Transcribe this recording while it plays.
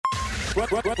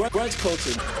Brunch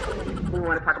culture. We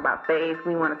want to talk about faith.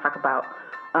 We want to talk about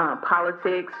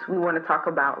politics. We want to talk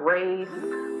about race.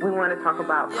 We want to talk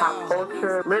about pop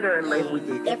culture. Literally,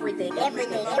 everything is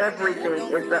up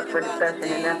for discussion,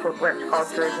 and that's what brunch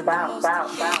culture is about. It's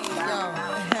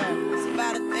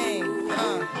about a thing.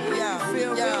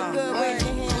 Feel real good. Wave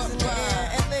your hands in the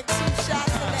air and lick 2 shots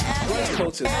in the air. Brunch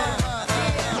culture.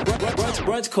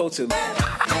 Brunch culture.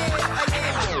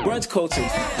 Brunch culture.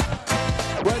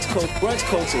 Brunch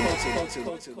culture.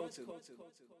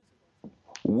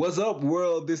 What's up,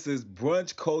 world? This is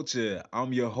Brunch Culture.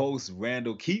 I'm your host,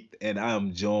 Randall Keith, and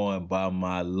I'm joined by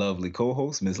my lovely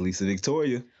co-host, Miss Lisa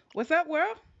Victoria. What's up,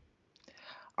 world?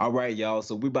 All right, y'all.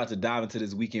 So we're about to dive into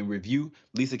this weekend review.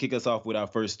 Lisa, kick us off with our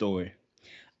first story.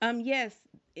 Yes,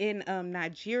 in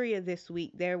Nigeria this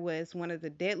week, there was one of the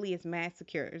deadliest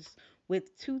massacres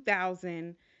with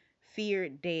 2,000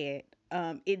 feared dead.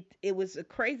 It was a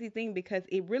crazy thing because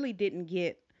it really didn't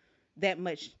get that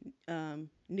much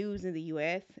news in the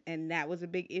U.S., and that was a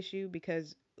big issue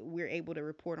because we're able to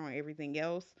report on everything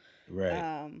else.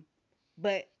 Right.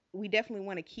 But we definitely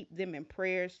want to keep them in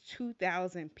prayers.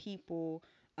 2,000 people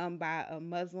by a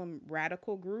Muslim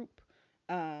radical group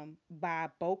by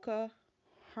Boko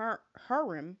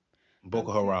Haram.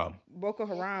 Boko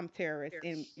Haram terrorists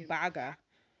in Baga.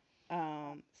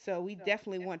 So we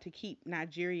definitely want to keep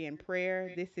Nigeria in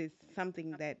prayer. This is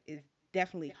something that is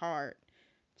definitely hard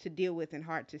to deal with and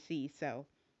hard to see. So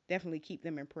definitely keep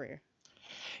them in prayer.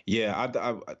 Yeah,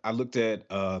 I looked at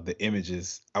the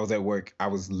images. I was at work. I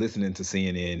was listening to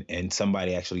CNN, and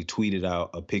somebody actually tweeted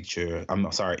out a picture.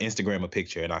 Instagram a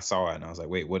picture, and I saw it, and I was like,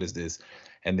 "Wait, what is this?"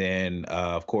 And then,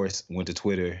 of course, went to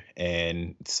Twitter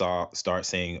and start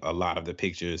seeing a lot of the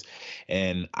pictures,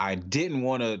 and I didn't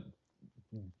want to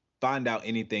find out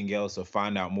anything else or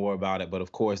find out more about it. But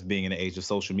of course, being in the age of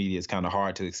social media, it's kind of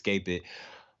hard to escape it.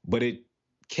 But it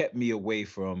kept me away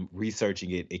from researching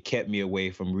it. It kept me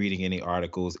away from reading any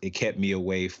articles. It kept me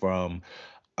away from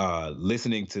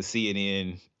listening to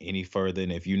CNN any further.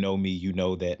 And if you know me, you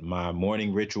know that my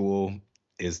morning ritual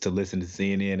is to listen to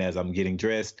CNN as I'm getting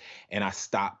dressed. And I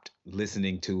stopped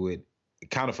listening to it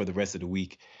kind of for the rest of the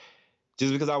week,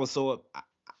 just because I was so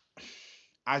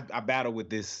I battle with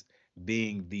this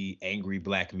being the angry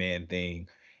black man thing,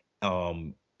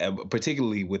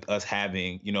 particularly with us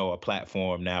having, a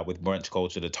platform now with brunch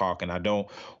culture to talk. And I don't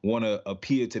want to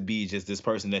appear to be just this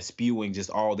person that's spewing just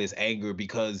all this anger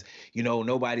because,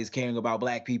 nobody's caring about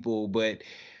black people. But,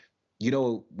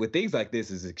 with things like this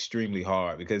is extremely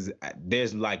hard because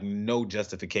there's like no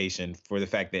justification for the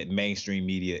fact that mainstream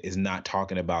media is not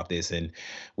talking about this. And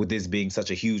with this being such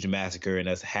a huge massacre and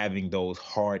us having those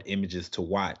hard images to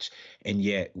watch, and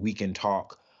yet we can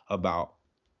talk about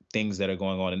things that are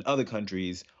going on in other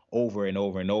countries over and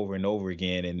over and over and over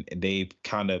again. And they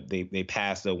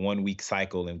passed a 1 week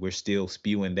cycle and we're still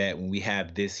spewing that when we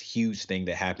have this huge thing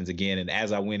that happens again. And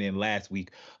as I went in last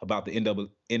week about the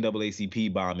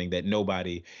NAACP bombing that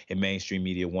nobody in mainstream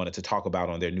media wanted to talk about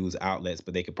on their news outlets,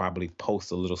 but they could probably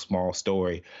post a little small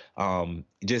story.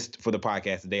 Just for the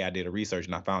podcast today, I did a research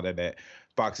and I found out that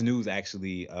Fox News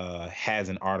actually has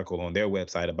an article on their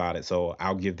website about it. So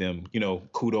I'll give them,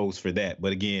 kudos for that.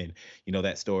 But again,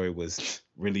 that story was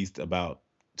released about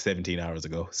 17 hours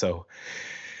ago. So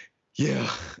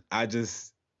yeah, I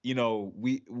just,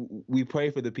 we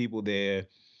pray for the people there.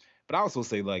 But I also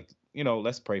say, like,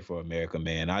 let's pray for America,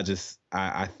 man.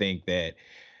 I think that,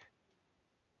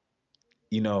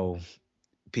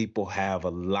 people have a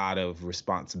lot of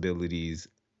responsibilities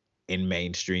in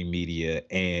mainstream media,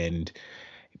 and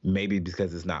maybe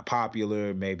because it's not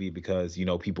popular, maybe because,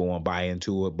 people won't buy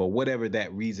into it. But whatever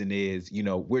that reason is,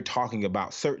 we're talking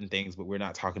about certain things, but we're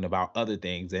not talking about other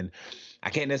things. And I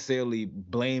can't necessarily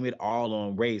blame it all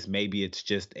on race. Maybe it's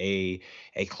just a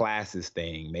classist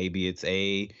thing. Maybe it's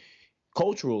a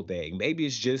cultural thing. Maybe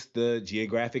it's just the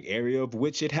geographic area of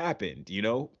which it happened.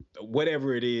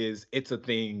 Whatever it is, it's a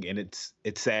thing, and it's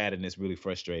sad and it's really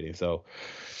frustrating. So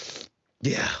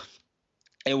yeah,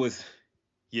 it was,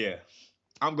 yeah.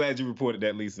 I'm glad you reported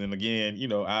that, Lisa. And again,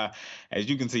 as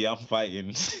you can see, I'm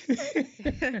fighting.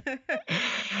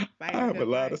 I have a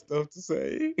lot of stuff to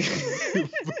say.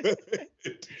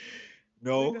 But,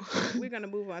 no. We're going to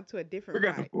move on to a different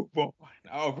We're going to move on.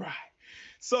 All right.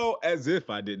 So as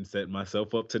if I didn't set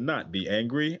myself up to not be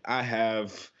angry, I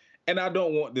have, and I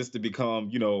don't want this to become,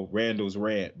 Randall's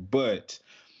rant, but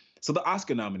so the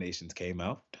Oscar nominations came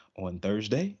out on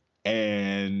Thursday,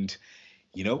 and,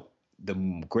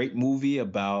 the great movie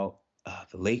about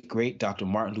the late, great Dr.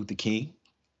 Martin Luther King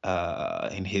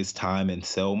and his time in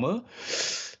Selma.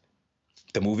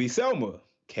 The movie Selma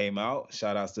came out.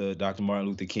 Shout outs to Dr. Martin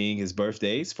Luther King. His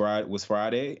birthday's Friday was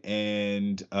Friday,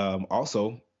 and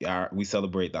also we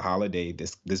celebrate the holiday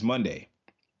this Monday.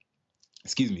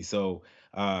 Excuse me. So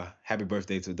happy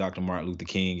birthday to Dr. Martin Luther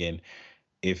King. And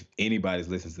if anybody's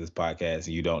listening to this podcast and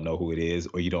you don't know who it is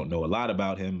or you don't know a lot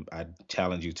about him, I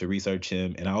challenge you to research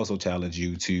him, and I also challenge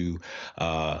you to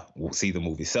see the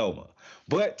movie Selma.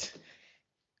 But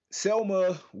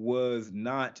Selma was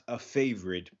not a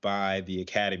favorite by the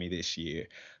Academy this year.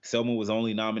 Selma was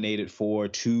only nominated for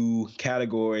two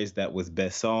categories. That was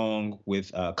Best Song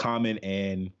with Common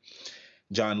and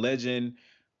John Legend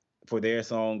for their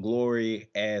song Glory,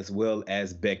 as well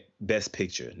as Best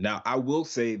Picture. Now, I will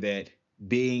say that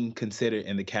being considered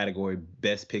in the category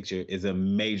Best Picture is a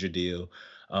major deal.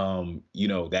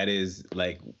 That is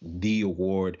like the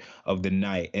award of the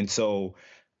night. And so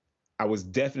I was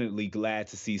definitely glad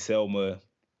to see Selma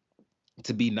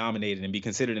to be nominated and be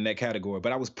considered in that category.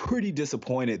 But I was pretty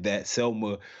disappointed that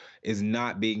Selma is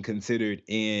not being considered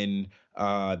in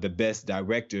the best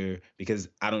director, because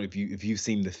I don't know if you've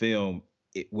seen the film.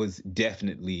 It was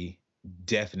definitely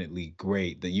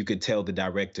great. That you could tell the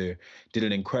director did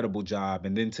an incredible job,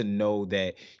 and then to know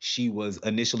that she was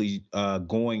initially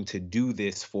going to do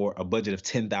this for a budget of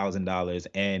 $10,000,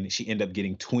 and she ended up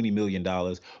getting $20 million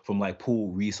from like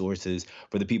pooled resources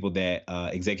for the people that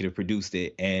executive produced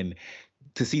it. And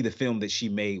to see the film that she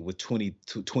made with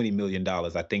 $20 million,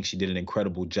 I think she did an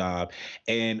incredible job.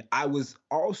 And I was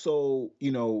also,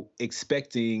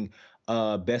 expecting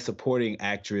Best Supporting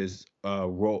Actress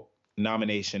role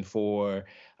nomination for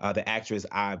the actress.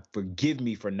 Forgive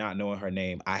me for not knowing her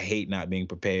name. I hate not being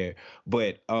prepared,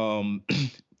 but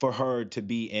for her to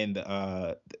be in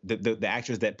the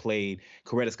actress that played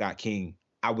Coretta Scott King,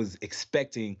 I was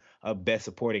expecting a Best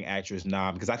Supporting Actress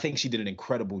nod because I think she did an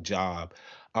incredible job.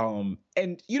 And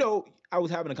I was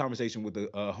having a conversation with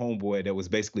a homeboy that was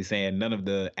basically saying none of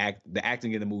the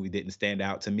acting in the movie didn't stand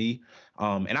out to me.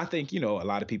 And I think a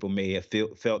lot of people may have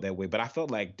felt that way, but I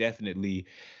felt like definitely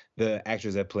the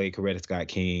actress that played Coretta Scott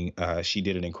King, she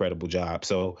did an incredible job.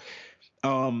 So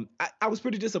I was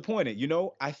pretty disappointed.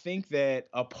 I think that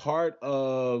a part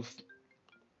of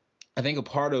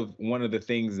one of the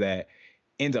things that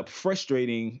ends up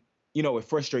frustrating, it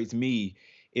frustrates me,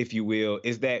 if you will,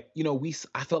 is that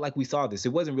I felt like we saw this.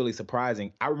 It wasn't really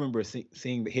surprising. I remember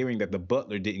hearing that The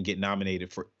Butler didn't get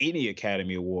nominated for any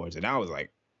Academy Awards, and I was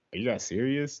like, are you guys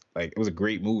serious? Like, it was a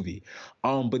great movie.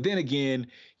 But then again,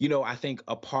 I think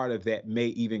a part of that may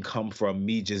even come from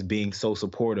me just being so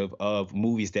supportive of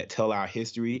movies that tell our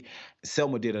history.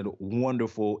 Selma did a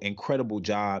wonderful, incredible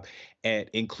job at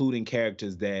including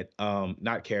characters that,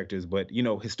 not characters, but,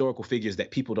 historical figures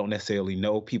that people don't necessarily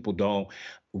know. People don't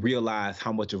realize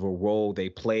how much of a role they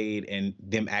played and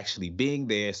them actually being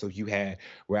there. So you had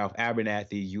Ralph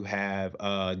Abernathy, you have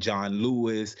John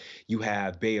Lewis, you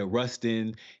have Bayard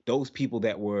Rustin, those people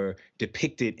that were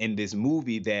depicted in this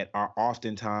movie that are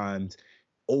oftentimes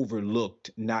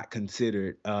overlooked, not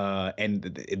considered, and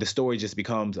the story just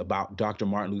becomes about Dr.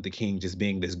 Martin Luther King just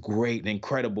being this great,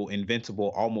 incredible,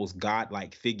 invincible, almost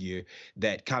godlike figure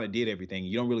that kind of did everything.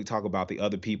 You don't really talk about the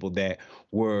other people that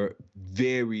were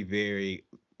very, very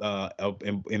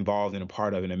involved in a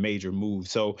part of in a major move.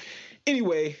 So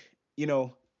anyway,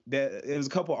 there's a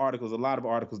lot of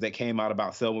articles that came out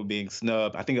about Selma being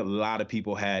snubbed. I think a lot of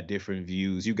people had different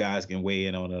views. You guys can weigh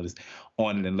in on it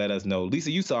and let us know. Lisa,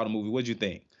 you saw the movie. What'd you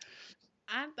think?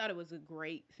 I thought it was a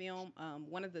great film.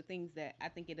 One of the things that I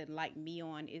think it enlightened me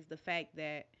on is the fact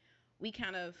that we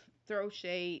kind of throw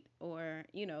shade or,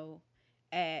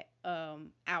 at Al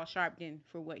Sharpton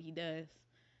for what he does.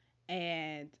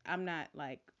 And I'm not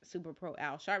like super pro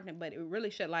Al Sharpton, but it really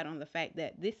shed light on the fact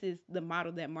that this is the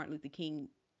model that Martin Luther King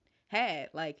had.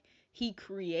 Like, he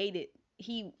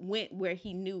went where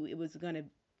he knew it was going to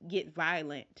get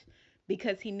violent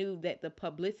because he knew that the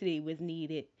publicity was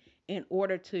needed in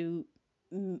order to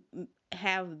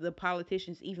have the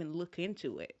politicians even look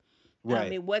into it.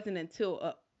 Right. It wasn't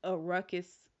until a ruckus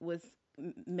was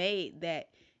made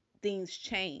that things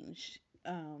changed.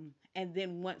 And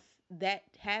then once that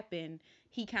happened,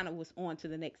 he kind of was on to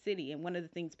the next city. And one of the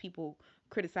things people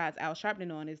criticize Al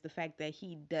Sharpton on is the fact that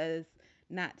he does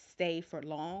not stay for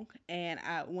long. And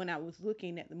when I was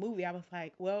looking at the movie, I was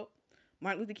like, well,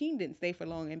 Martin Luther King didn't stay for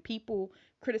long, and people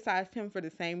criticized him for the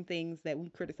same things that we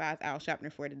criticize Al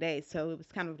Sharpton for today. So it was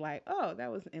kind of like, oh, that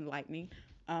was enlightening,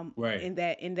 Right. in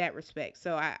that respect.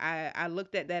 So I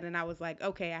looked at that and I was like,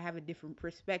 okay, I have a different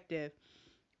perspective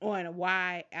on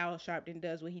why Al Sharpton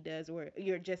does what he does, or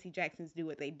your Jesse Jacksons do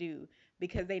what they do,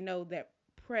 because they know that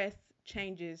press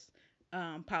changes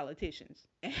politicians,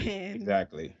 and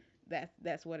Exactly.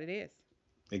 that's what it is.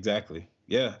 Exactly.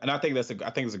 Yeah, and I think it's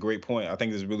a great point. I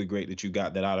think it's really great that you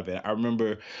got that out of it. I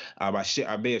remember I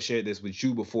may have shared this with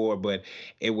you before, but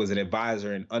it was an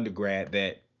advisor in undergrad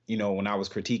that when I was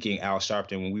critiquing Al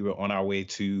Sharpton when we were on our way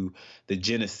to the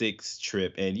Genesis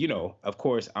trip, and of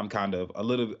course, I'm kind of a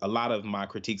lot of my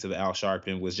critiques of Al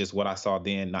Sharpton was just what I saw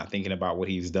then, not thinking about what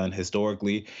he's done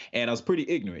historically, and I was pretty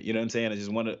ignorant. You know what I'm saying? I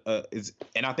just want to,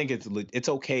 and I think it's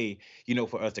okay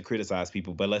for us to criticize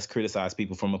people, but let's criticize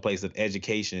people from a place of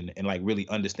education and like really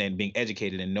understand being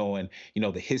educated and knowing,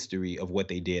 the history of what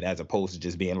they did as opposed to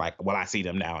just being like, well, I see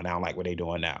them now and I don't like what they're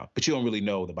doing now. But you don't really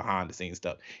know the behind the scenes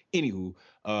stuff. Anywho,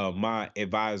 my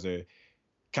advisor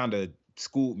kind of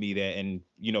schooled me that and,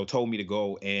 told me to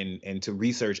go and to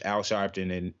research Al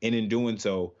Sharpton and in doing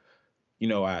so,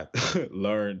 I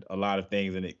learned a lot of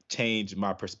things and it changed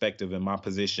my perspective and my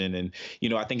position. And,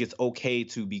 I think it's okay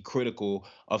to be critical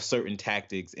of certain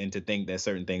tactics and to think that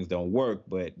certain things don't work,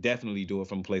 but definitely do it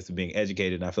from a place of being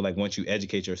educated. And I feel like once you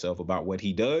educate yourself about what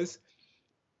he does,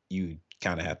 you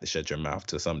kind of have to shut your mouth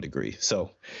to some degree. So,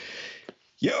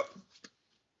 yep.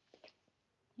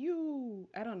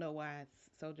 I don't know why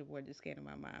Soldier Boy just came to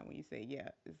my mind when you say yeah.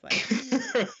 It's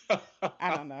like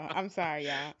I don't know. I'm sorry,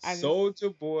 y'all. Soldier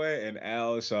Boy and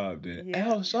Al Sharpton. Yeah.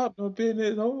 Al Sharpton been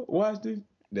his whole watched it.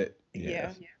 That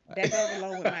yeah. That goes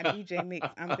along with my DJ mix.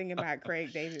 I'm thinking about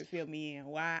Craig David, Fill Me In.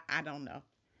 Why? I don't know.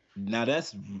 Now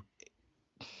that's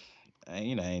I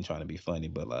ain't trying to be funny,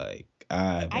 but like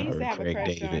I used to have a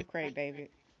crush on Craig David.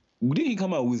 Did he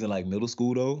come out when he was in like middle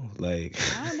school though? Like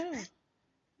I don't know.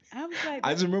 I was like,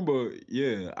 I just remember,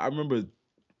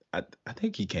 I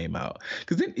think he came out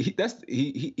because then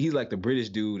he's like the British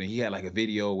dude, and he had like a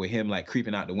video with him like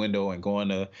creeping out the window and going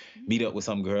to meet up with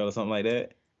some girl or something like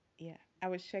that. Yeah, I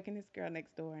was checking this girl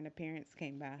next door, and the parents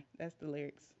came by. That's the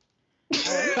lyrics.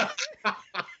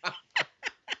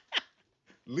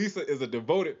 Lisa is a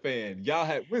devoted fan. Y'all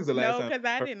had when's the last time? No, because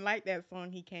I didn't like that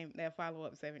song. He came that follow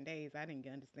up 7 days. I didn't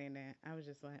understand that. I was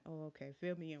just like, oh, okay.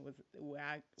 Fill Me In was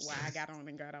why I got on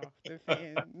and got off the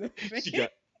fan.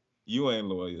 You ain't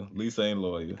loyal. Lisa ain't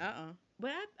loyal.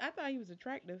 But I thought he was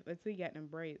attractive until he got them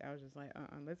braids. I was just like,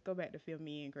 let's go back to Fill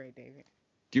Me In, Craig David.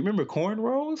 Do you remember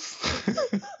cornrows?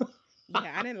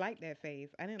 Yeah, I didn't like that phase.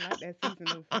 I didn't like that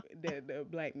season of the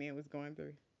black man was going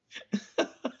through.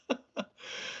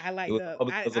 I like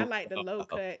the low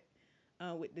cut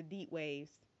with the deep waves,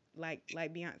 like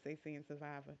Beyonce saying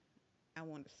Survivor. I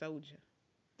want a soldier.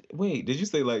 Wait, did you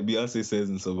say like Beyonce says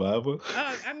in Survivor?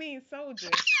 I mean soldier.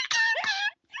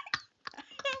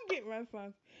 I'm getting my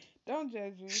songs. Don't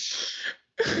judge me.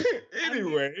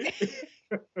 Anyway.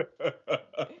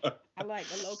 I like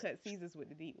the low cut Caesars with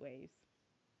the deep waves.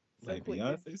 So like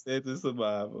Beyonce says in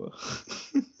Survivor.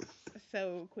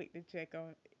 So quick to check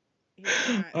on.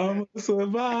 I'm a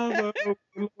survivor.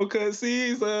 Look at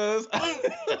Caesars.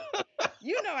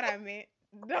 You know what I meant.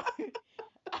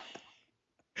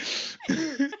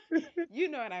 You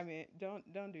know what I meant.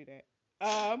 Don't do that.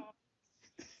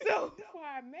 So for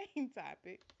our main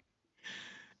topic,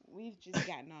 we've just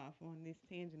gotten off on this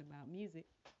tangent about music.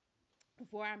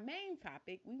 For our main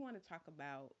topic, we want to talk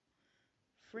about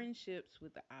friendships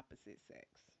with the opposite sex.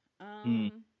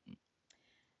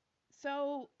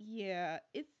 So yeah,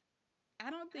 I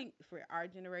don't think for our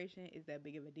generation is that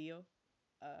big of a deal,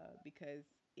 because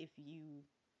if you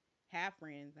have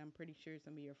friends, I'm pretty sure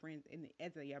some of your friends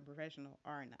as a young professional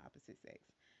are in the opposite sex.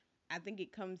 I think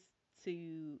it comes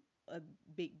to a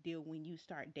big deal when you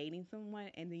start dating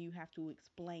someone and then you have to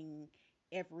explain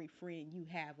every friend you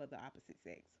have of the opposite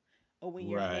sex. Or when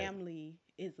your family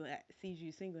sees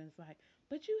you single and it's like,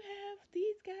 but you have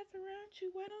these guys around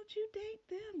you. Why don't you date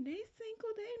them? They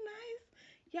single, they nice.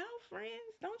 Y'all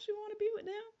friends. Don't you want to be with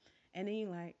them? And then you're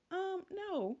like,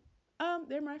 no,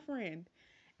 they're my friend.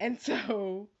 And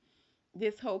so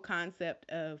this whole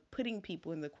concept of putting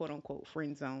people in the quote unquote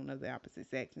friend zone of the opposite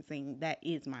sex and saying that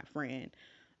is my friend.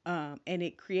 And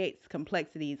it creates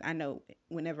complexities. I know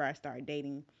whenever I start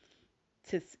dating,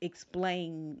 to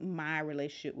explain my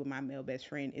relationship with my male best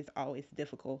friend is always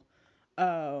difficult.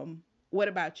 What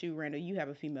about you, Randall? You have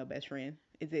a female best friend.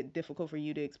 Is it difficult for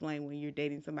you to explain when you're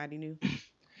dating somebody new?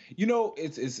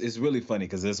 It's really funny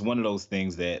because it's one of those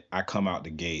things that I come out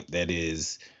the gate that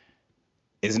is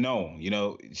known.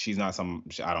 She's not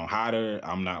I don't hide her.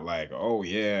 I'm not like, oh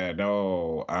yeah,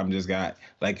 no. I'm just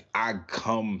I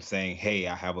come saying, hey,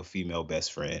 I have a female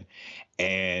best friend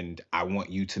and I want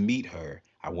you to meet her.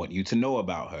 I want you to know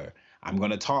about her. I'm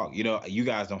going to talk. You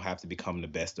guys don't have to become the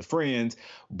best of friends,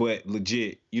 but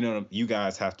legit, you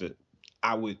guys have to.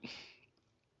 I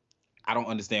don't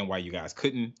understand why you guys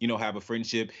couldn't, have a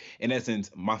friendship. In essence,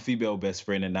 my female best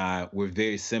friend and I, we're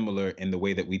very similar in the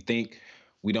way that we think.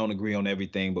 We don't agree on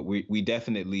everything, but we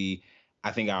definitely,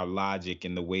 I think our logic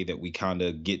and the way that we kind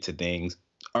of get to things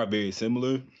are very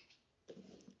similar.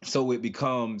 So it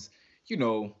becomes, you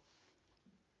know,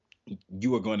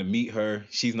 you are going to meet her.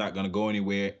 She's not going to go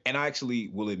anywhere. And I actually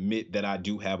will admit that I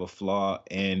do have a flaw,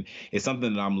 and it's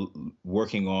something that I'm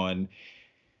working on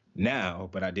now,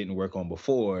 but I didn't work on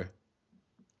before.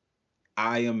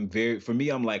 I am very, for me,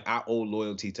 I'm like, I owe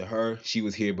loyalty to her. She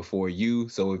was here before you.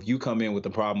 So if you come in with a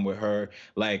problem with her,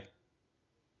 like,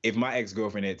 if my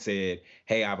ex-girlfriend had said,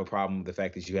 "Hey, I have a problem with the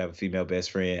fact that you have a female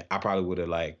best friend," I probably would have,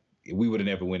 like, we would have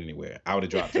never went anywhere. I would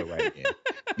have dropped her right again.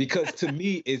 Because to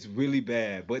me, it's really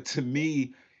bad. But to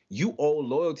me, you owe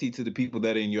loyalty to the people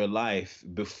that are in your life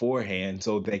beforehand,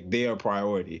 so that they are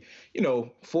priority.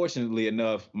 Fortunately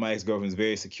enough, my ex-girlfriend is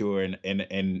very secure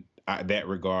in that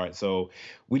regard. So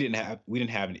we didn't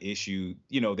have an issue.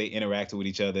 They interacted with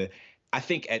each other. I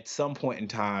think at some point in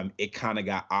time, it kind of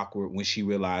got awkward when she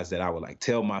realized that I would like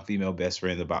tell my female best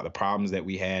friends about the problems that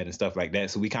we had and stuff like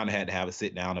that. So we kind of had to have a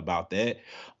sit down about that.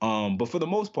 But for the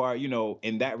most part,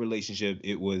 in that relationship,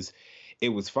 it was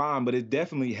fine. But it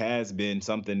definitely has been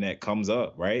something that comes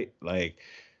up, right? Like,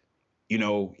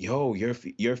 yo,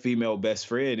 your female best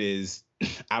friend is.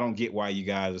 I don't get why you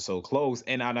guys are so close,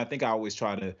 and I think I always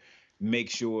try to make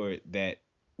sure that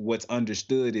what's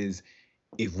understood is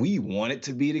if we wanted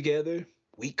to be together,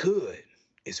 we could.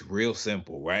 It's real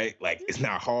simple, right? Like it's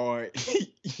not hard,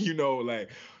 like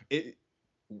it.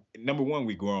 Number one,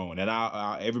 we grown,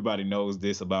 and everybody knows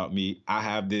this about me. I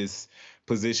have this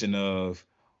position of,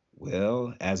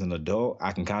 well, as an adult,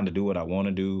 I can kind of do what I want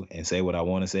to do and say what I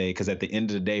want to say. Because at the end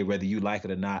of the day, whether you like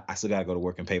it or not, I still gotta go to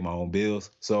work and pay my own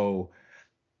bills. So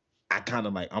I kind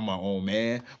of like I'm my own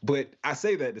man, but I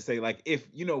say that to say like if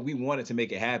we wanted to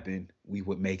make it happen, we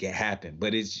would make it happen.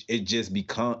 But it just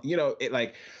become it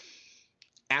like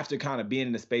after kind of being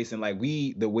in the space and like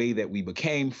the way that we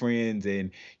became friends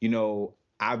and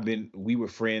we were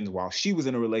friends while she was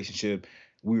in a relationship.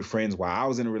 We were friends while I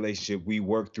was in a relationship. We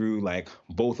worked through like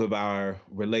both of our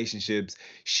relationships.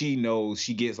 She knows,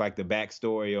 she gets like the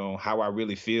backstory on how I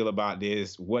really feel about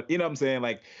this. What I'm saying?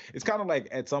 Like it's kind of like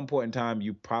at some point in time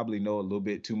you probably know a little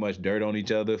bit too much dirt on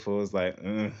each other. For it's like,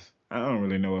 I don't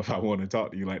really know if I want to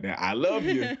talk to you like that. I love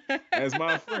you as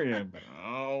my friend, but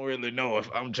I don't really know if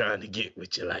I'm trying to get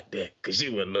with you like that because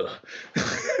you would look,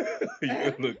 you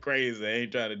would look crazy. I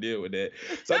ain't trying to deal with that.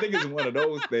 So I think it's one of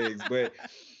those things, but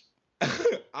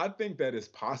I think that is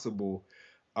possible.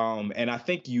 And I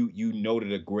think you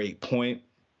noted a great point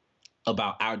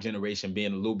about our generation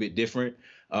being a little bit different.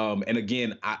 And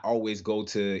again, I always go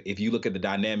to, if you look at the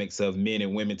dynamics of men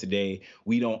and women today,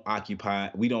 we don't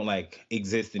like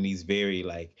exist in these very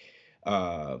like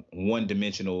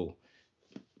one-dimensional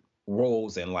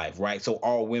roles in life, right? So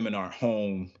all women are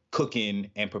home cooking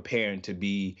and preparing to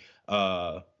be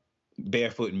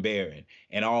barefoot and barren,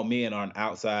 and all men are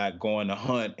outside going to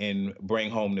hunt and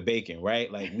bring home the bacon,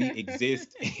 right? Like we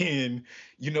exist in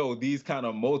these kind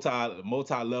of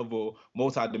multi-level,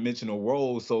 multi-dimensional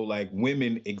roles. So like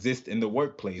women exist in the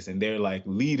workplace and they're like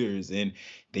leaders and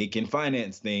they can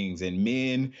finance things, and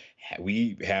men,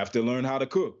 we have to learn how to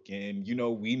cook, and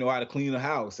we know how to clean a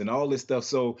house and all this stuff.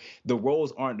 So the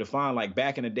roles aren't defined. Like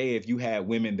back in the day, if you had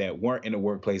women that weren't in the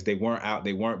workplace, they weren't out,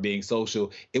 they weren't being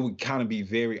social, it would kind of be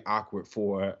very awkward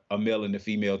for a male and a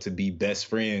female to be best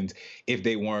friends if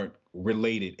they weren't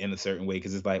related in a certain way,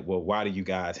 because it's like, well, why do you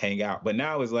guys hang out? But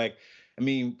now it's like, I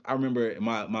mean, I remember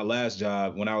my last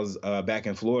job when I was back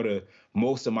in Florida,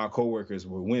 most of my coworkers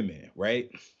were women, right?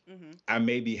 Mm-hmm. I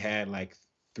maybe had like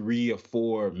 3 or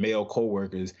 4 male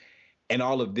coworkers, and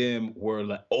all of them were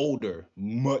like older,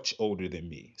 much older than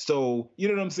me. So, you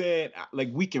know what I'm saying? Like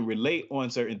we can relate on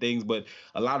certain things, but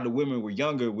a lot of the women were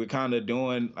younger. We're kind of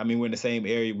doing, I mean, we're in the same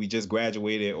area. We just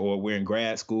graduated or we're in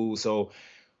grad school. So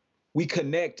we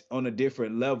connect on a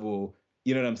different level,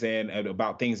 you know what I'm saying?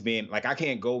 About things being like, I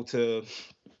can't go to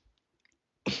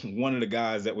one of the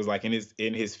guys that was like in his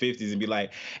 50s and be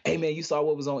like, "Hey man, you saw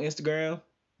what was on Instagram?"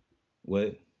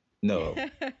 What? No,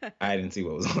 I didn't see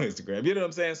what was on Instagram. You know what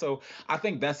I'm saying? So I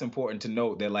think that's important to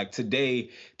note that like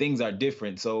today things are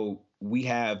different. So we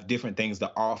have different things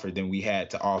to offer than we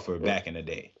had to offer back in the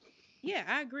day. Yeah,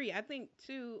 I agree. I think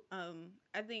too,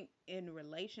 I think in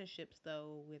relationships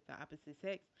though with the opposite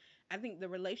sex, I think the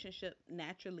relationship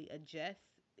naturally adjusts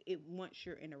it once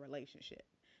you're in a relationship.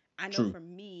 I know True. for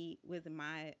me with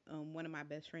my one of my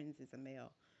best friends is a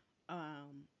male.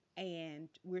 Um and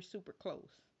we're super close.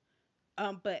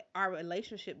 But our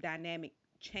relationship dynamic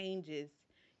changes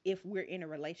if we're in a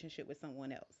relationship with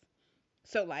someone else.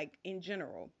 So like in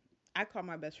general, I call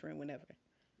my best friend whenever.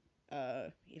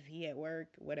 If he at work,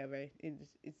 whatever, it's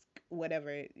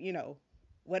whatever,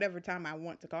 whatever time I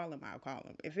want to call him, I'll call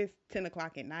him. If it's 10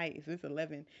 o'clock at night, if it's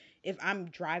 11, if I'm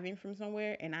driving from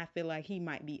somewhere and I feel like he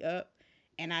might be up,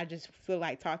 and I just feel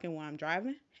like talking while I'm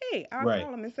driving, hey, I'll Right.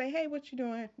 call him and say, hey, what you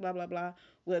doing? Blah blah blah.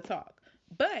 We'll talk.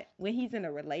 But when he's in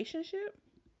a relationship,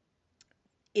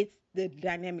 it's the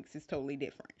dynamics is totally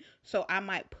different. So I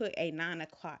might put a 9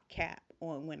 o'clock cap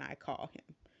on when I call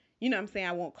him. You know what I'm saying?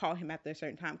 I won't call him after a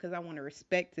certain time because I want to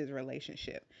respect his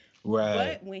relationship.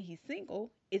 Right. But when he's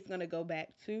single, it's gonna go back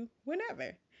to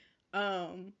whenever.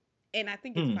 Um, and I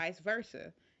think it's Hmm. vice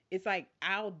versa. It's like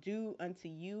I'll do unto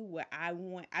you what I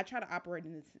want. I try to operate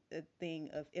in this thing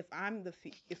of if I'm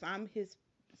his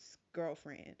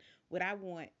girlfriend, would I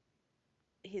want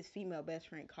his female best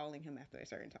friend calling him after a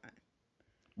certain time?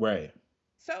 Right.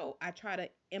 So I try to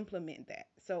implement that.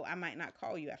 So I might not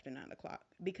call you after 9 o'clock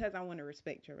because I want to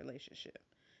respect your relationship.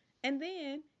 And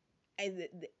then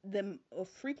the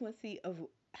frequency of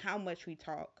how much we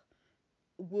talk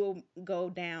will go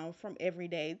down from every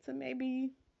day to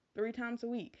maybe 3 times a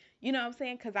week. You know what I'm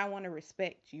saying? Because I want to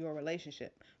respect your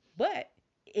relationship. But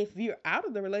if you're out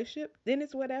of the relationship, then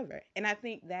it's whatever. And I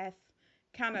think that's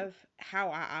kind of how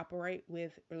I operate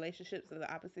with relationships of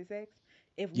the opposite sex.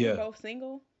 If we're Yeah. both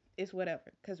single, it's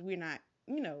whatever because we're not,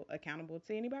 accountable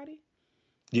to anybody.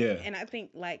 Yeah. And I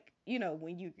think like,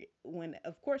 when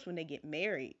of course when they get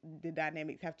married, the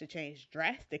dynamics have to change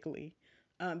drastically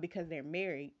because they're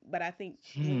married. But I think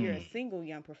when you're a Hmm. single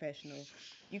young professional,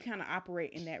 you kind of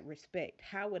operate in that respect.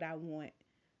 How would I want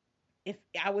if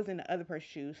I was in the other person's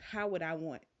shoes, how would I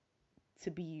want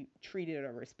to be treated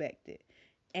or respected?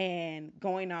 And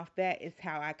going off that is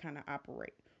how I kind of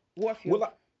operate. Or if you're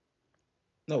Well,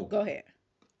 no, go ahead.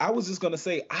 I was just gonna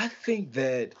say, I think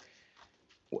that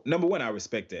number one, I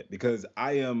respect that because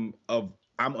I'm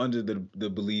under the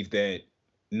belief that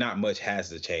not much has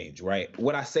to change, right?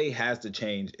 What I say has to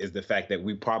change is the fact that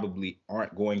we probably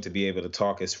aren't going to be able to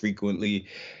talk as frequently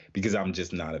because I'm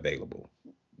just not available.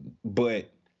 But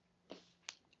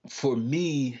for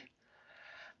me,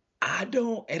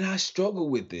 and I struggle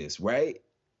with this, right?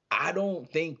 I don't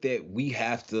think that we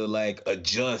have to like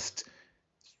adjust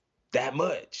that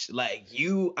much. Like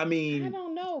I I mean,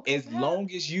 don't know, cause as long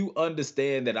as you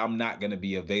understand that I'm not going to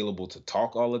be available to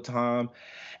talk all the time,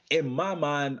 in my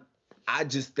mind, I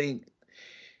just think,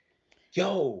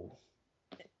 yo,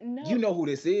 you no, know who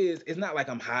this is. It's not like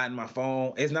I'm hiding my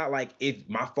phone. It's not like if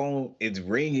my phone is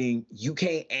ringing, you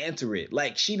can't answer it.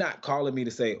 Like she not calling me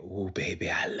to say, "Oh, baby,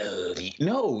 I love you."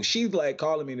 No, she's like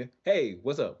calling me to, "Hey,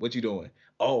 what's up? What you doing?"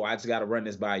 "Oh, I just got to run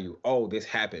this by you." "Oh, this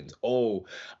happens." "Oh,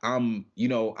 I'm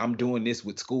doing this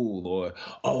with school." Or,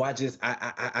 "Oh,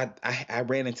 I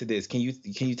ran into this. Can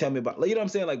you tell me about?" Like, you know what I'm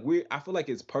saying? Like I feel like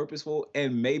it's purposeful,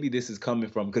 and maybe this is coming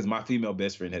from because my female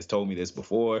best friend has told me this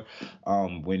before.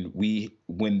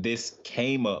 When this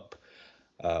came up,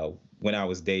 uh when I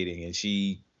was dating, and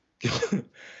she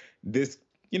this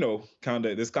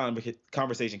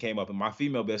conversation came up, and my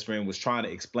female best friend was trying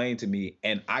to explain to me,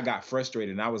 and I got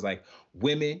frustrated, and I was like,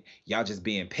 "Women, y'all just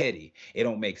being petty. It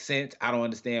don't make sense. I don't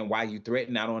understand why you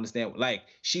threaten. I don't understand." Like,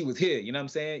 she was here, you know what I'm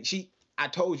saying? I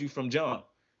told you from jump,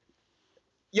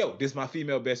 yo, this is my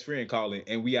female best friend calling,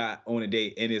 and we are on a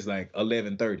date, and it's like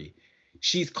 11:30.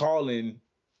 She's calling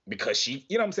because you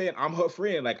know what I'm saying? I'm her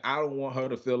friend. Like, I don't want her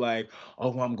to feel like,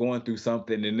 oh, I'm going through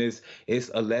something, and it's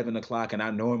 11 o'clock, and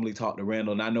I normally talk to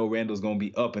Randall, and I know Randall's gonna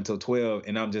be up until 12,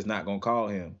 and I'm just not gonna call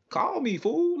him. Call me,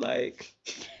 fool. Like,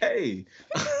 hey.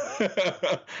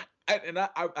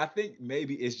 I think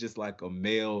maybe it's just like a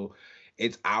male,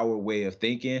 it's our way of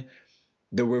thinking.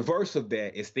 The reverse of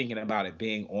that is thinking about it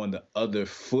being on the other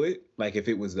foot, like if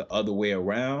it was the other way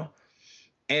around.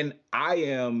 And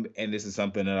and this is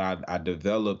something that I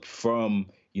developed from,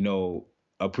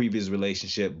 a previous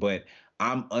relationship, but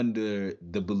I'm under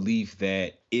the belief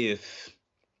that if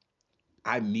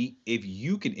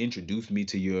you can introduce me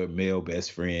to your male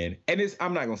best friend, and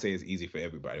I'm not gonna say it's easy for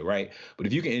everybody, right? But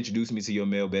if you can introduce me to your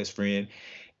male best friend,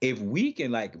 if we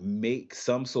can like make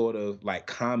some sort of like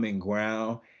common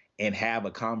ground and have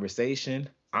a conversation,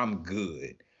 I'm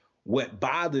good. What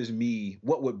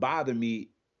would bother me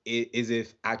is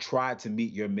if I tried to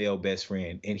meet your male best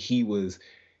friend and he was,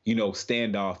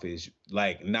 standoffish,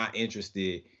 like not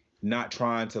interested, not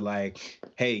trying to like,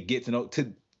 hey, get to know.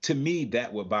 To me,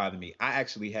 that would bother me. I had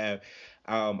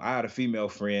a female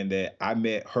friend that I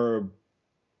met her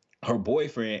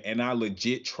boyfriend, and I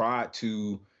legit tried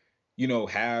to,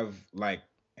 have like,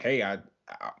 hey,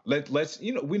 let's,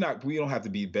 we don't have to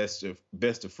be best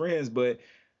of friends, but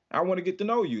I want to get to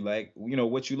know you. Like,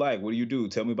 what you like, what do you do?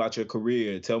 Tell me about your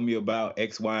career. Tell me about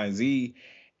X, Y, and Z.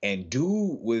 And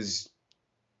dude was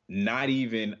not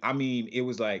even, I mean, it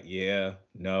was like, yeah,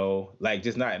 no, like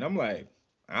just not. And I'm like,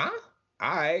 huh?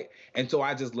 All right. And so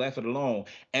I just left it alone.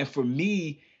 And for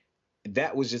me,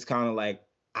 that was just kind of like,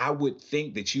 I would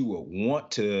think that you would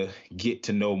want to get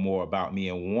to know more about me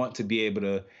and want to be able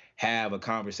to have a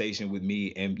conversation with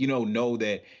me and, know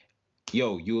that,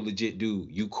 yo, you a legit dude.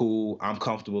 You cool. I'm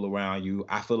comfortable around you.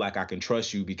 I feel like I can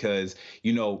trust you because,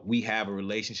 we have a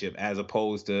relationship as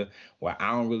opposed to, well,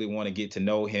 I don't really want to get to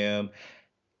know him.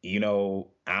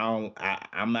 I'm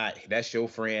not, that's your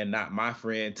friend, not my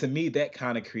friend. To me, that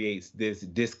kind of creates this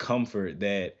discomfort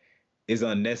that is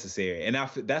unnecessary. And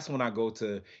that's when I go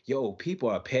to, yo, people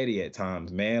are petty at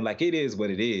times, man. Like it is what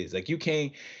it is. Like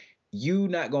you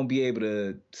not gonna be able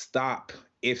to stop.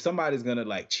 If somebody's gonna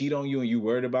like cheat on you and you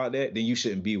worried about that, then you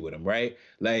shouldn't be with them, right?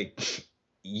 Like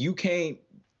you can't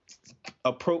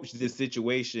approach this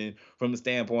situation from the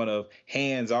standpoint of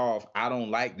hands off. I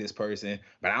don't like this person,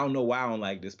 but I don't know why I don't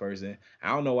like this person. I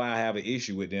don't know why I have an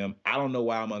issue with them. I don't know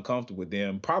why I'm uncomfortable with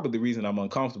them. Probably the reason I'm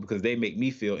uncomfortable because they make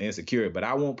me feel insecure, but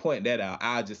I won't point that out.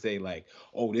 I'll just say like,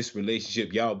 oh, this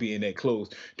relationship, y'all being that close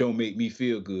don't make me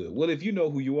feel good. Well, if you know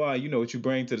who you are, you know what you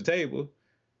bring to the table.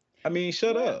 I mean,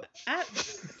 shut Well, up. I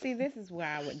see. This is where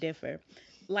I would differ.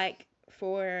 Like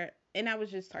and I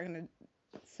was just talking to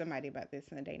somebody about this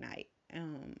Sunday night.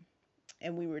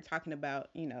 And we were talking about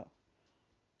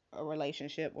a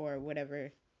relationship or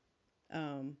whatever,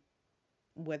 um,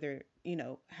 whether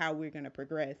how we're gonna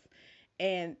progress.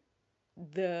 And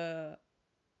the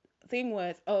thing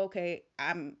was, oh, okay,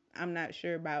 I'm not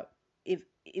sure about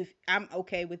if I'm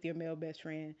okay with your male best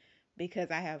friend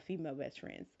because I have female best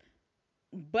friends,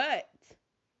 but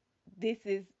this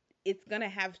is it's gonna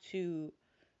have to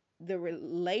the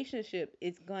relationship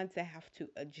is going to have to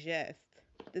adjust.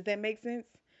 Does that make sense?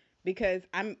 Because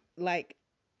I'm like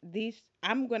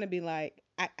I'm gonna be like,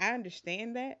 I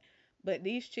understand that, but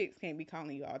these chicks can't be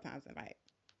calling you all times of night.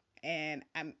 And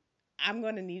I'm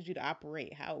gonna need you to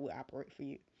operate how it would operate for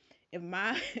you. If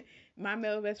my my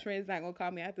male best friend is not gonna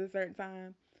call me after a certain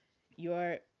time,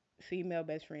 your female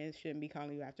best friends shouldn't be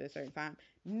calling you after a certain time.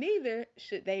 Neither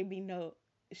should they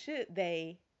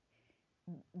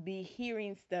be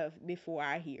hearing stuff before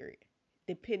I hear it,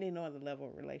 depending on the level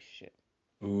of relationship.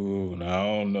 Ooh, no, I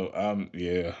don't know.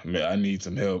 Yeah, man, I need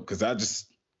some help because I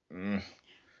just. mm,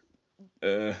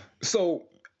 so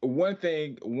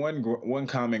one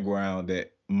common ground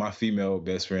that my female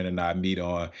best friend and I meet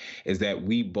on is that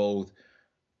we both,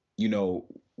 you know,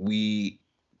 we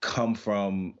come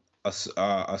from a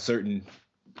certain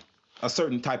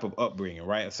type of upbringing,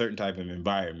 right? A certain type of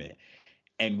environment,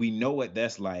 and we know what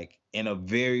that's like in a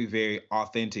very, very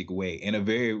authentic way, in a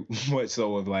very much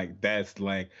so of like that's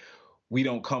like we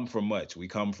don't come from much. We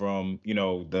come from,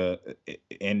 the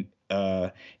in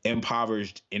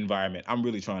impoverished environment. I'm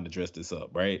really trying to dress this up,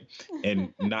 right?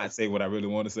 And not say what I really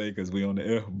want to say because we on the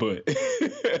air, but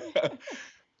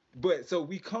but so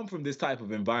we come from this type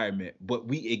of environment, but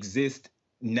we exist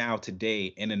now today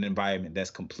in an environment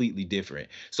that's completely different.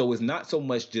 So it's not so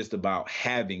much just about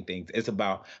having things, it's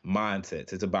about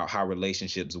mindsets, it's about how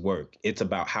relationships work, it's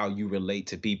about how you relate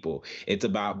to people, it's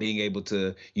about being able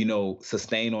to,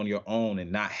 sustain on your own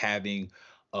and not having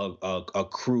a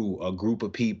crew, a group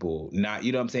of people, not,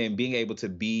 what I'm saying, being able to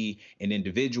be an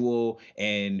individual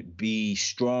and be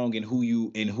strong in who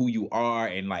you are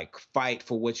and like fight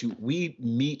for what we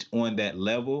meet on that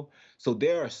level. So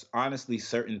there are honestly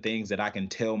certain things that I can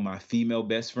tell my female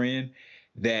best friend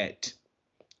that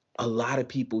a lot of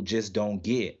people just don't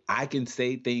get. I can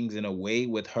say things in a way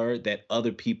with her that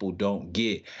other people don't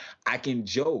get. I can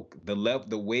joke the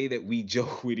way that we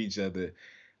joke with each other.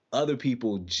 Other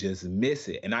people just miss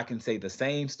it. And I can say the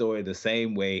same story the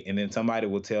same way. And then somebody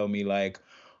will tell me, like,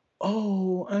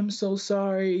 oh, I'm so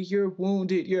sorry. You're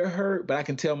wounded. You're hurt. But I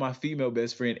can tell my female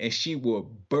best friend, and she will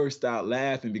burst out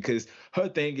laughing because her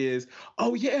thing is,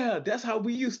 oh, yeah, that's how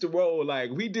we used to roll.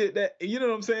 Like, we did that. You know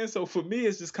what I'm saying? So for me,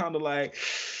 it's just kind of like,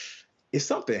 if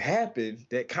something happened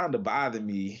that kind of bothered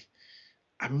me,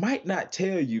 I might not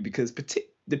tell you because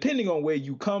depending on where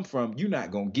you come from, you're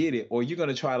not gonna get it, or you're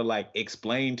gonna try to like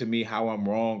explain to me how I'm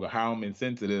wrong or how I'm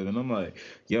insensitive, and I'm like,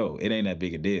 yo, it ain't that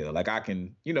big a deal. Like I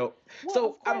can, Well, So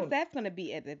of I course, don't. that's going to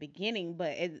be at the beginning,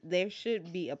 but there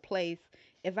should be a place.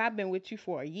 If I've been with you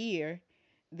for a year,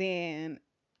 then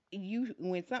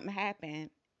when something happened,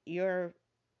 your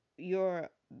your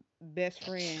best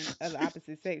friend of the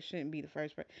opposite sex shouldn't be the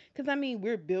first person. Because I mean,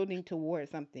 we're building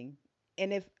towards something.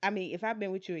 And if I've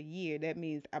been with you a year, that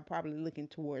means I'm probably looking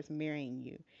towards marrying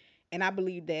you. And I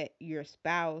believe that your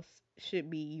spouse should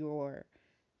be your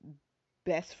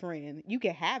best friend. You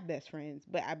can have best friends,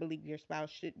 but I believe your spouse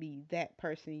should be that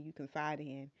person you confide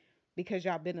in because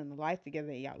y'all been in a life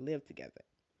together and y'all live together.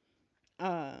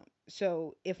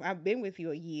 So if I've been with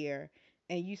you a year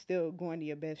and you still going to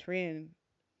your best friend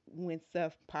when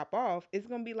stuff pop off, it's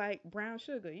gonna be like brown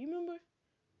sugar. You remember?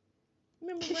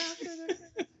 Remember brown sugar?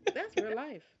 That's real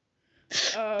life.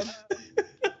 Um,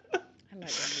 I like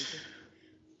that movie.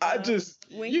 I just,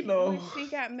 When she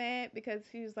got mad because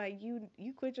she was like, you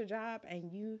quit your job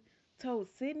and you told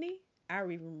Sydney. I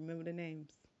don't even remember the names.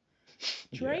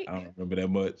 Drake. Yeah, I don't remember that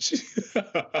much.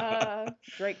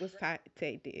 Drake was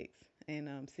Tay Diggs,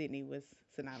 and Sydney was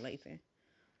Sanaa Lathan.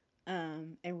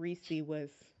 And Reese was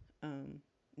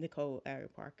Nicole Ari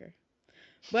Parker.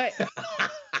 But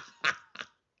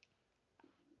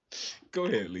Go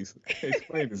ahead, Lisa.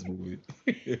 Explain this movie.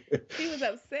 she was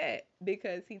upset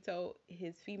because he told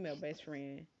his female best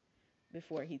friend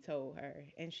before he told her,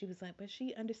 and she was like, "But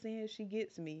she understands, she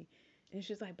gets me," and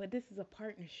she's like, "But this is a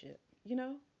partnership, you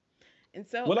know." And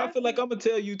so Well, I feel like I'm gonna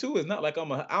tell you too. It's not like I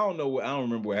don't know I don't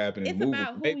remember what happened in it's the movie.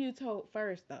 about who you told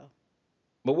first, though.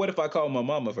 But what if I call my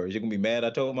mama first? You gonna be mad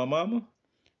I told my mama?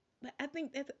 But I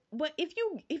think that's. But if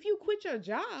you quit your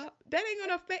job, that ain't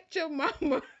gonna affect your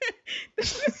mama.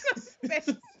 That's gonna affect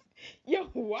your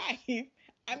wife.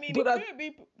 I mean, But it could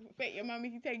be affect your mama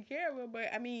if you take care of her,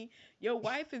 but I mean, your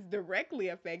wife is directly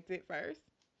affected first.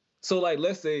 So like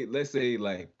let's say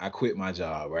like I quit my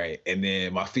job, right? And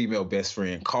then my female best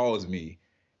friend calls me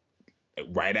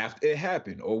right after it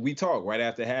happened, or we talk right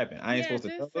after it happened. I ain't supposed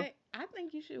to tell her? I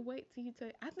think you should wait till you tell.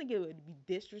 I think it would be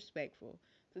disrespectful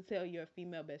to tell your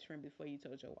female best friend before you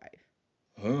told your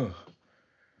wife.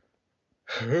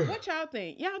 What y'all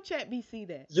think? Y'all chat BC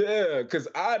that. Yeah, because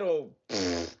I don't.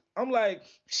 I'm like,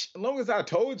 as long as I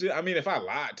told you. I mean, if I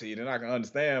lied to you, then I can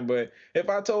understand. But if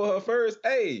I told her first,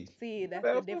 hey, see, that's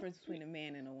the difference between a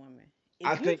man and a woman. If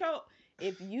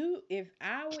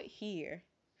I would hear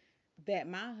that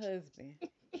my husband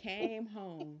came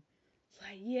home, it's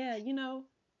like, yeah, you know,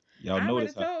 y'all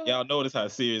notice how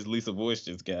serious Lisa voice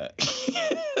just got.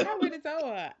 I would have told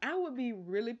her. I would be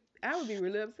really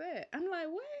upset. I'm like,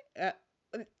 what?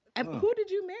 Who did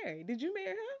you marry? Did you marry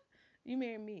her? You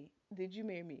married me. Did you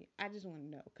marry me? I just want to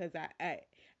know because I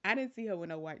didn't see her with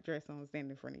no white dress on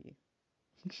standing in front of you.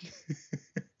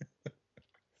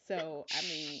 So I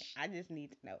mean, I just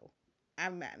need to know.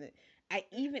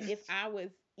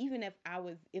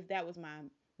 If that was my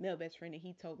male best friend and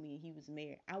he told me he was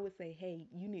married, I would say, hey,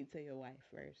 you need to tell your wife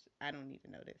first. I don't need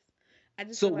to know this. I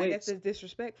just feel like that's just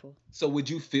disrespectful. So would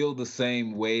you feel the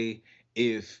same way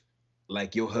if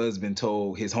like your husband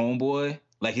told his homeboy,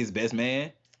 like his best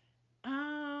man?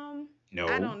 No.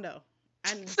 I don't know.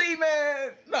 See,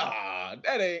 man, nah,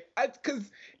 that ain't. Cause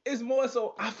it's more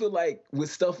so. I feel like with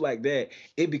stuff like that,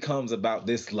 it becomes about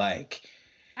this like.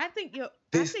 I think you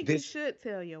should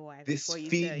tell your wife this before you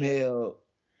female. tell you.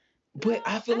 But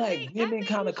No, I feel like women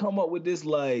kind of come up with this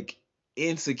like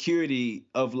insecurity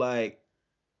of like,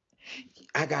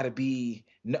 I gotta be,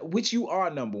 which you are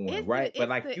number one, right? But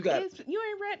like you ain't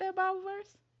read that Bible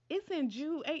verse? It's in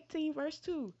Jude 18 verse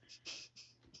 2.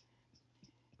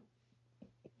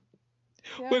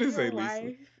 What does it say,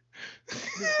 Lisa?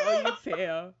 Before you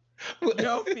tell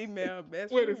your female best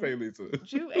friend. What does it say, Lisa?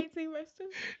 Jude 18 verse 2.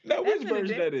 Now, which verse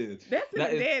that is? That's in the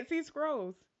Dead Sea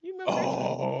Scrolls. You remember that?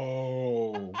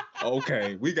 Oh,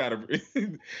 okay. We gotta.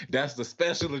 That's the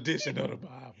special edition of the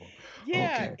Bible.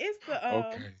 Yeah,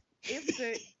 okay. It's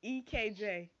the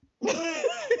EKJ.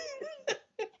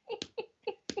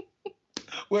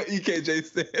 What EKJ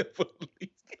stand for,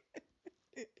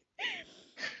 Lisa?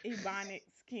 Ebonics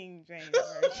King James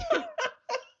Version.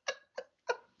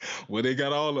 Well, they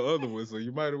got all the other ones, so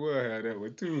you might as well have that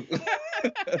one too.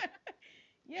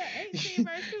 Yeah, 18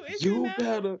 verse 2. You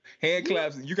better hand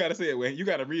claps. You gotta say it. You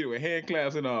gotta read it with hand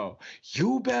claps and all.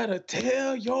 You better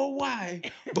tell your wife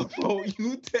before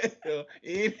you tell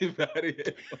anybody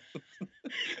else.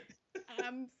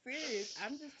 I'm serious.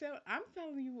 I'm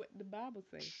telling you what the Bible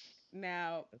says.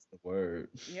 Now that's the word.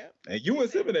 Yep. And you in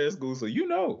seminary school, so you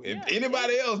know. If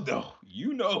anybody else don't,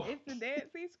 you know. It's the Dead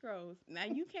Sea Scrolls. Now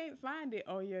you can't find it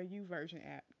on your YouVersion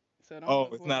app. So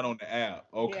don't it's not on the app.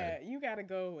 Okay. Yeah, you gotta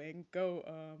go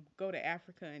to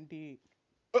Africa and dig.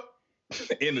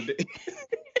 In the day.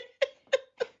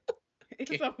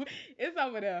 It's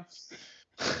over there.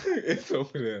 It's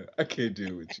over there. I can't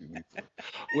deal with you, Lisa.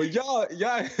 Well,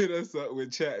 y'all hit us up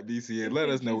with Chat BC and let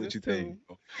us know what you think.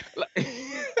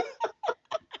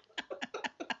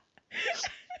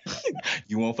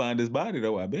 You won't find his body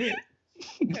though, I bet.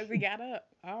 Because he got up.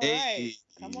 All right.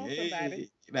 Come on, somebody.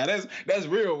 Now that's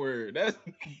real word. That's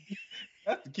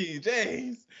the King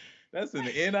James. That's an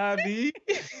NIV.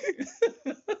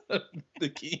 The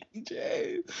King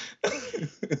James.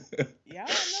 Y'all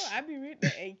know I be reading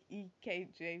the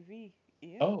AEKJV.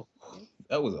 Yeah. Oh,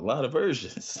 that was a lot of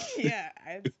versions. Yeah,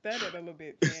 I studied a little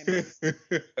bit saying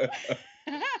it.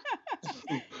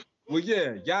 Well,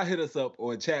 yeah, y'all hit us up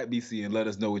on Chat BC and let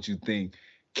us know what you think.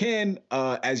 Can,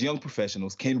 as young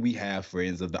professionals, can we have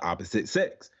friends of the opposite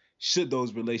sex? Should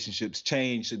those relationships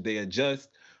change? Should they adjust?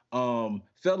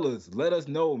 Fellas, let us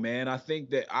know, man. I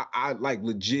think that I like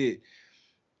legit.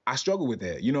 I struggle with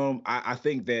that. You know, I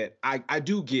think that I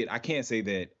do get, I can't say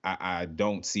that I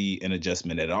don't see an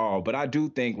adjustment at all, but I do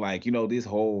think like, you know, this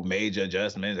whole major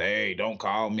adjustments, hey, don't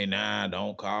call me now,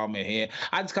 don't call me here.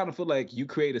 I just kind of feel like you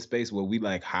create a space where we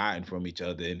like hiding from each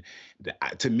other. And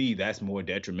to me, that's more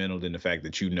detrimental than the fact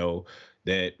that, you know,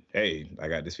 that, hey, I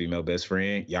got this female best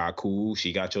friend. Y'all cool.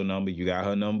 She got your number. You got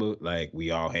her number. Like,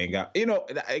 we all hang out. You know,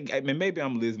 I mean, maybe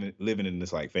I'm living in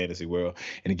this, like, fantasy world.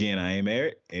 And again, I ain't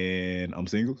married and I'm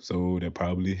single. So that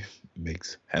probably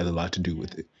has a lot to do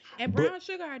with it. And Brown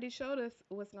Sugar already showed us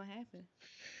what's going to happen.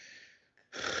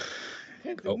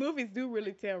 The movies do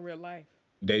really tell real life.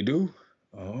 They do?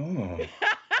 Oh.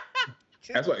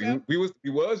 That's why we was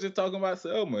just talking about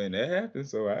Selma and that happened.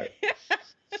 So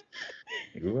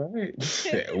you're right.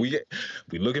 Yeah, we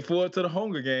looking forward to the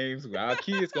Hunger Games. Our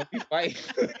kids gonna be fighting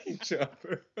each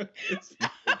other.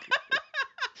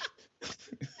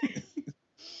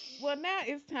 Well, now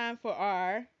it's time for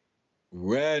our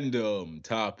random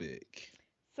topic.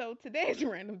 So today's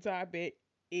random topic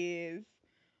is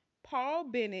Paul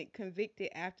Bennett convicted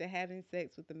after having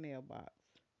sex with the mailbox.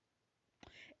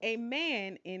 A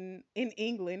man in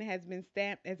England has been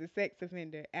stamped as a sex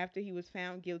offender after he was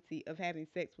found guilty of having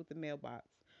sex with the mailbox.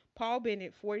 Paul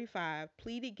Bennett, 45,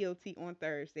 pleaded guilty on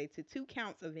Thursday to 2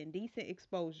 counts of indecent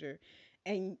exposure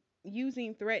and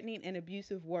using threatening and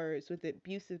abusive words with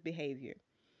abusive behavior.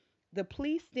 The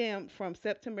plea stemmed from a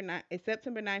September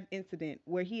 9th incident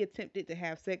where he attempted to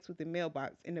have sex with the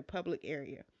mailbox in a public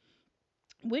area.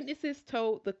 Witnesses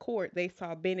told the court they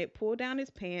saw Bennett pull down his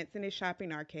pants in a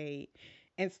shopping arcade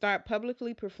and start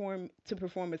publicly perform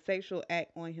a sexual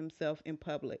act on himself in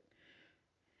public.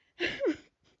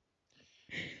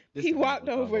 He walked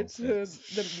over to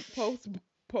the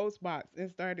post box and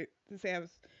started to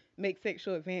make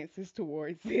sexual advances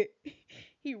towards it.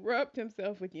 He rubbed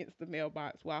himself against the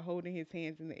mailbox while holding his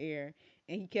hands in the air,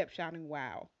 and he kept shouting,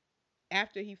 "Wow."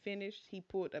 After he finished, he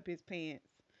pulled up his pants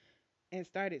and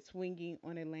started swinging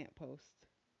on a lamppost.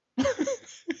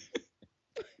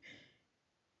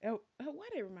 Why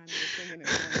did it remind me of singing in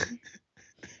the morning?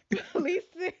 Police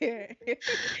said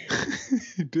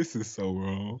this is so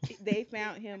wrong. They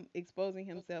found him exposing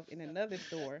himself in another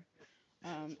store,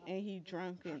 and he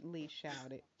drunkenly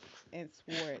shouted and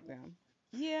swore at them.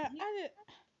 Yeah,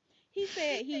 he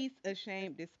said he's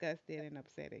ashamed, disgusted, and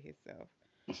upset at himself.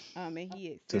 And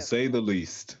he accepts, to say the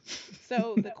least.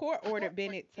 So the court ordered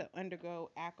Bennett to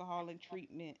undergo alcohol and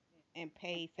treatment and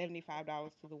pay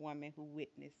 $75 to the woman who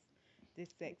witnessed this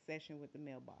sex session with the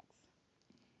mailbox.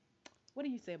 What do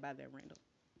you say about that, Randall?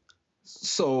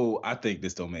 So I think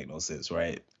this don't make no sense,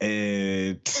 right?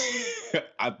 And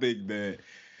I think that,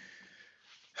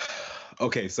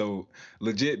 okay, so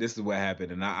legit, this is what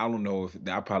happened. And I don't know if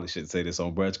I probably shouldn't say this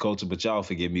on Brunch Culture, but y'all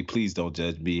forgive me. Please don't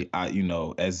judge me. You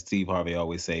know, as Steve Harvey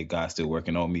always say, God's still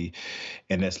working on me.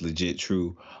 And that's legit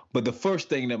true. But the first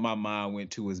thing that my mind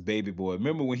went to was Baby Boy.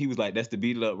 Remember when he was like, that's the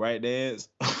beat it up right dance?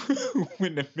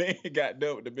 When the man got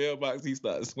done with the mailbox, he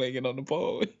started swinging on the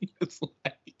pole. He was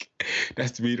like,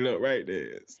 that's the beat it up right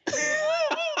dance.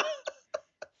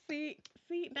 See,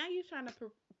 now you're trying to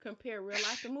compare real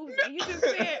life to movies. And you just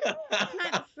said it's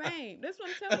not the same. That's what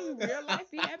I'm telling you. Real life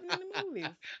be happening in the movies.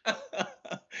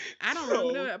 I don't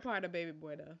remember that part of Baby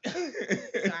Boy though.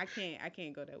 So I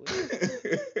can't go that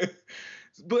way.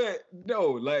 But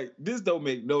no, like this don't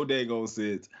make no dang on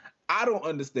sense. I don't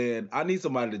understand. I need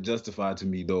somebody to justify to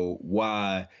me though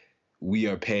why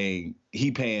he paying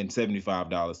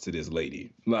 $75 to this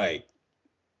lady. Like,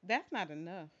 that's not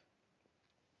enough.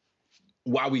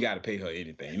 Why we got to pay her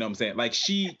anything? You know what I'm saying? Like,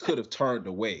 she could have turned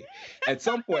away. At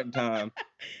some point in time,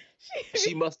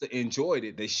 she must have enjoyed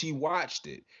it, that she watched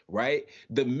it, right?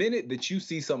 The minute that you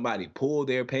see somebody pull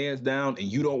their pants down and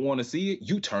you don't want to see it,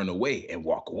 you turn away and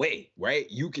walk away, right?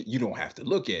 You don't have to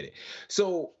look at it.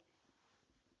 So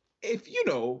if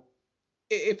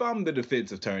I'm the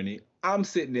defense attorney, I'm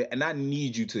sitting there and I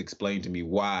need you to explain to me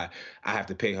why I have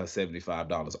to pay her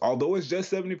 $75. Although it's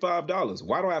just $75,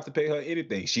 why do I have to pay her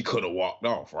anything? She could have walked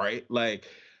off, right? Like,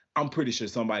 I'm pretty sure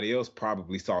somebody else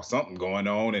probably saw something going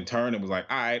on and turned and was like,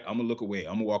 all right, I'm gonna look away.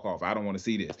 I'm gonna walk off. I don't want to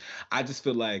see this. I just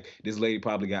feel like this lady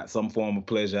probably got some form of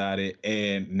pleasure out of it.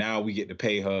 And now we get to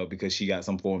pay her because she got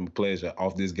some form of pleasure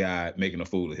off this guy making a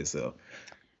fool of himself.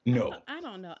 No, I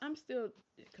don't know. I'm still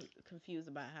confused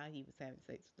about how he was having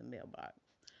sex with the mailbox.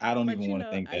 I don't But even you want to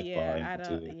know, think that far yeah, I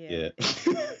don't. into it. Yeah,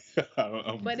 Yeah.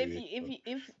 I'm but good.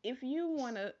 if you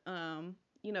want to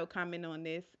comment on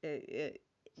this,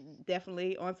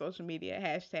 definitely on social media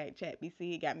hashtag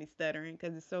ChatBC. It got me stuttering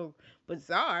because it's so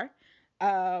bizarre.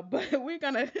 But we're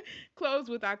gonna close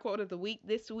with our quote of the week.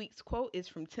 This week's quote is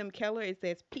from Tim Keller. It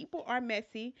says, "People are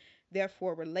messy,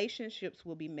 therefore relationships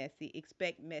will be messy.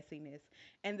 Expect messiness."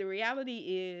 And the reality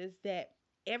is that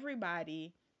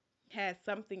everybody has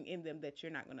something in them that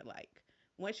you're not gonna like.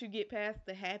 Once you get past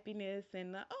the happiness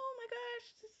and the "oh my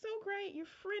gosh, this is so great, you're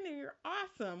friendly, you're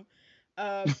awesome,"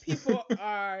 people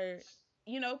are,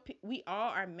 we all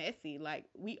are messy. Like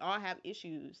we all have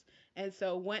issues, and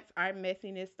so once our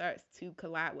messiness starts to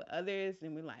collide with others,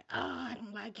 and we're like, "oh, I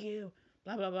don't like you,"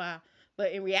 blah blah blah.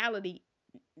 But in reality,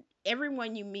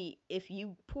 everyone you meet, if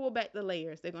you pull back the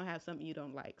layers, they're gonna have something you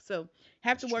don't like. So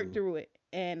have It's to work true. through it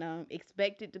and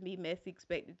expect it to be messy,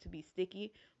 expect it to be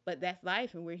sticky. But that's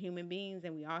life, and we're human beings,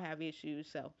 and we all have issues.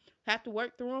 So have to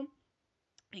work through them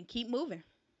and keep moving.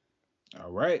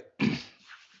 All right.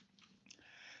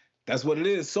 That's what it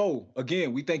is. So,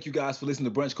 again, we thank you guys for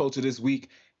listening to Brunch Culture this week.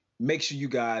 Make sure you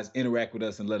guys interact with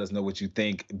us and let us know what you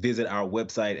think. Visit our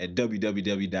website at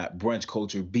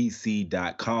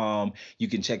www.brunchculturebc.com. You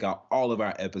can check out all of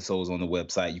our episodes on the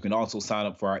website. You can also sign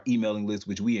up for our emailing list,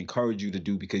 which we encourage you to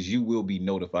do because you will be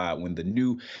notified when the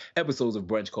new episodes of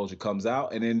Brunch Culture comes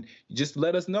out. And then just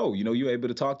let us know. You're able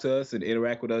to talk to us and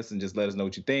interact with us and just let us know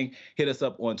what you think. Hit us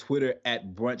up on Twitter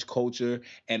at Brunch Culture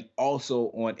and also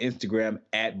on Instagram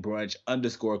at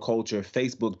brunch_culture,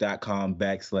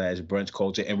 facebook.com/brunch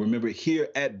culture. And remember, here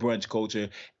at Brunch Culture,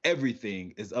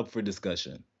 everything is up for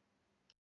discussion.